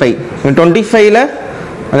 2/25 25ல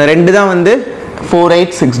அந்த 2 தான் வந்து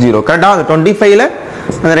 4860. கரெக்டா? அந்த 25ல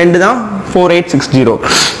அந்த 2 தான் 4860.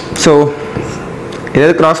 ஸோ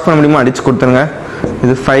எதாவது கிராஸ் பண்ண முடியுமோ அடிச்சு கொடுத்துருங்க.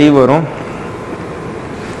 இது 5 வரும்.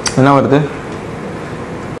 என்ன வருது?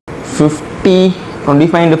 50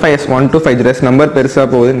 25 into 5 is 125 just number பெருசா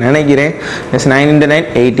போகுது நினைக்கிறேன். yes 9 into 9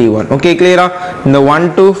 81. ஓகே கிளியரா? இந்த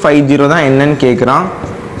 1250 தான் என்னன்னு கேக்குறான்.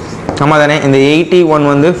 ஆமா தானே? இந்த 81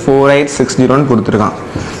 வந்து 4860 ன்னு கொடுத்திருக்கான்.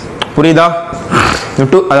 புரியுதா?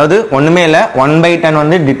 அதாவது ஒண்ணுமே இல்ல 1/10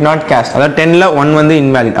 வந்து did not cast, அதாவது 10ல 1 வந்து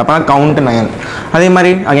invalid, அப்ப count 9. அதே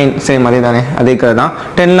மாதிரி அகைன் சேம் அதே தானே, அதே கதை தான்.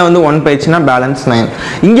 10ல வந்து 1 போயிடுச்சுன்னா பேலன்ஸ் 9.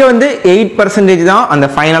 இங்க வந்து 8% தான் அந்த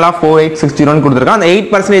ஃபைனலா 4860 கொடுத்துருக்கான். அந்த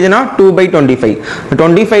 8%னா 2/25.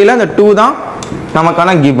 25ல அந்த 2 தான் நமக்கான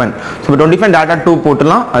கிவன். ஸோ 25 டேட்டா 2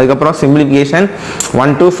 போட்டுலாம். அதுக்கப்புறம் சிம்பிளிஃபிகேஷன்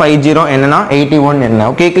 1250 என்னன்னா 81 என்ன.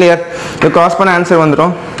 Okay clear? இது கிராஸ் பண்ண ஆன்சர்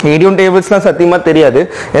வந்துடும். 81 டேபிள்ஸ்லாம் சத்தியமா தெரியாது.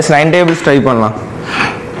 எஸ் 9 டேபிள்ஸ் ட்ரை பண்ணலாம்.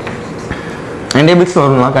 9 டேபிள்ஸ்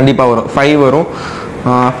வரும்லாம் கண்டிப்பா வரும். 5 வரும்,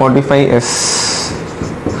 45 எஸ்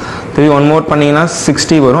 3 1 மோர் பண்ணீங்கன்னா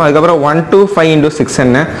 60 வரும். அதுக்கப்புறம் 125 into 6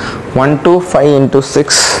 என்ன? 125 into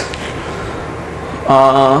 6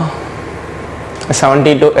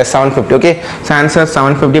 72 750. ஓகே, ஸோ ஆன்சர்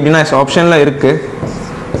 750 அப்படின்னா ஆப்ஷன்ல இருக்கு.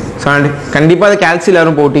 கண்டிப்பா அது கேல்சியில்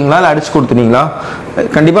யாரும் போட்டிங்களா இல்லை அடிச்சு கொடுத்துட்டீங்களா?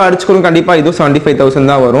 கண்டிப்பா அடிச்சு கொடுங்க. கண்டிப்பா இதுவும் 75,000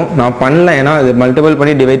 தான் வரும். நான் பண்ணல, ஏன்னா அது மல்டிபிள்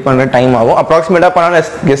பண்ணி டிவைட் பண்ற டைம் ஆகும். அப்ராக்சிமேட்டா பண்ணா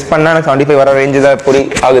கெஸ் பண்ணா 75 வர ரேஞ்சு தான்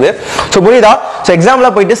ஆகுது. ஸோ புரியுதா? ஸோ எக்ஸாம்ல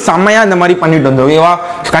போயிட்டு செம்மையா இந்த மாதிரி பண்ணிட்டு வந்து ஓகேவா?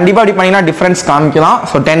 கண்டிப்பா அப்படி பண்ணினா டிஃபரன்ஸ் காமிக்கலாம்.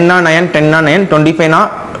 ஸோ 10னா 9, 10னா 9, 25னா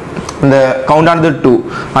இந்த கவுண்ட் ஆனது 2,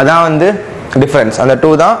 அதான் வந்து டிஃபரன்ஸ். அந்த 2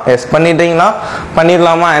 தான். எஸ் பண்ணிட்டீங்களா?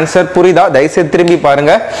 பண்ணிடலாமா? ஆன்சர் புரியுதா? தயவுசெய்து திரும்பி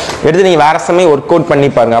பாருங்க, எடுத்து நீங்க வேற சமயம் ஒர்க் அவுட் பண்ணி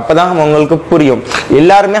பாருங்க, அப்பதான் உங்களுக்கு புரியும்.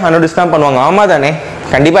 எல்லாருமே 100 தான் பண்ணுவாங்க, ஆமா தானே?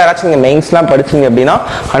 கண்டிப்பா யாராச்சும் நீங்க மெயின்ஸ்லாம் படிச்சீங்க அப்படின்னா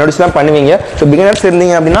 100 தான் பண்ணுவீங்க. ஸோ பிகினர்ஸ்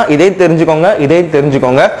இருந்தீங்க அப்படின்னா இதை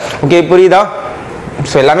தெரிஞ்சுக்கோங்க. ஓகே புரியுதா?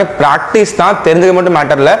 ஸோ எல்லாமே ப்ராக்டிஸ் தான், தெரிஞ்சுக்க மட்டும்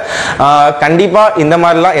மேட்டர்ல. கண்டிப்பா இந்த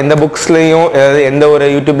மாதிரிலாம் எந்த புக்ஸ்லையும் எந்த ஒரு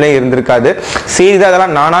யூடியூப்லையும் இருந்திருக்காது. சீரியஸா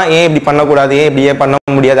அதெல்லாம் நானா ஏன் இப்படி பண்ணக்கூடாது, ஏன் இப்படியே பண்ண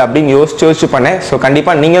முடியாது அப்படின்னு யோசிச்சு பண்ணேன். ஸோ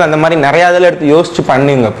கண்டிப்பா நீங்களும் அந்த மாதிரி நிறைய இதில் எடுத்து யோசிச்சு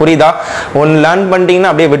பண்ணுங்க. புரியுதா? ஒன்று லேர்ன்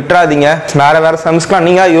பண்ணிட்டீங்கன்னா அப்படியே விட்டுறாதீங்க. வேற சம்ஸ்க்குலாம்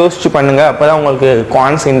நீங்க யோசிச்சு பண்ணுங்க, அப்பதான் உங்களுக்கு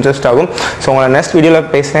கான்ஸ் இன்ட்ரெஸ்ட் ஆகும். ஸோ உங்களை நெக்ஸ்ட் வீடியோல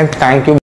பேசுறேன். தேங்க்யூ.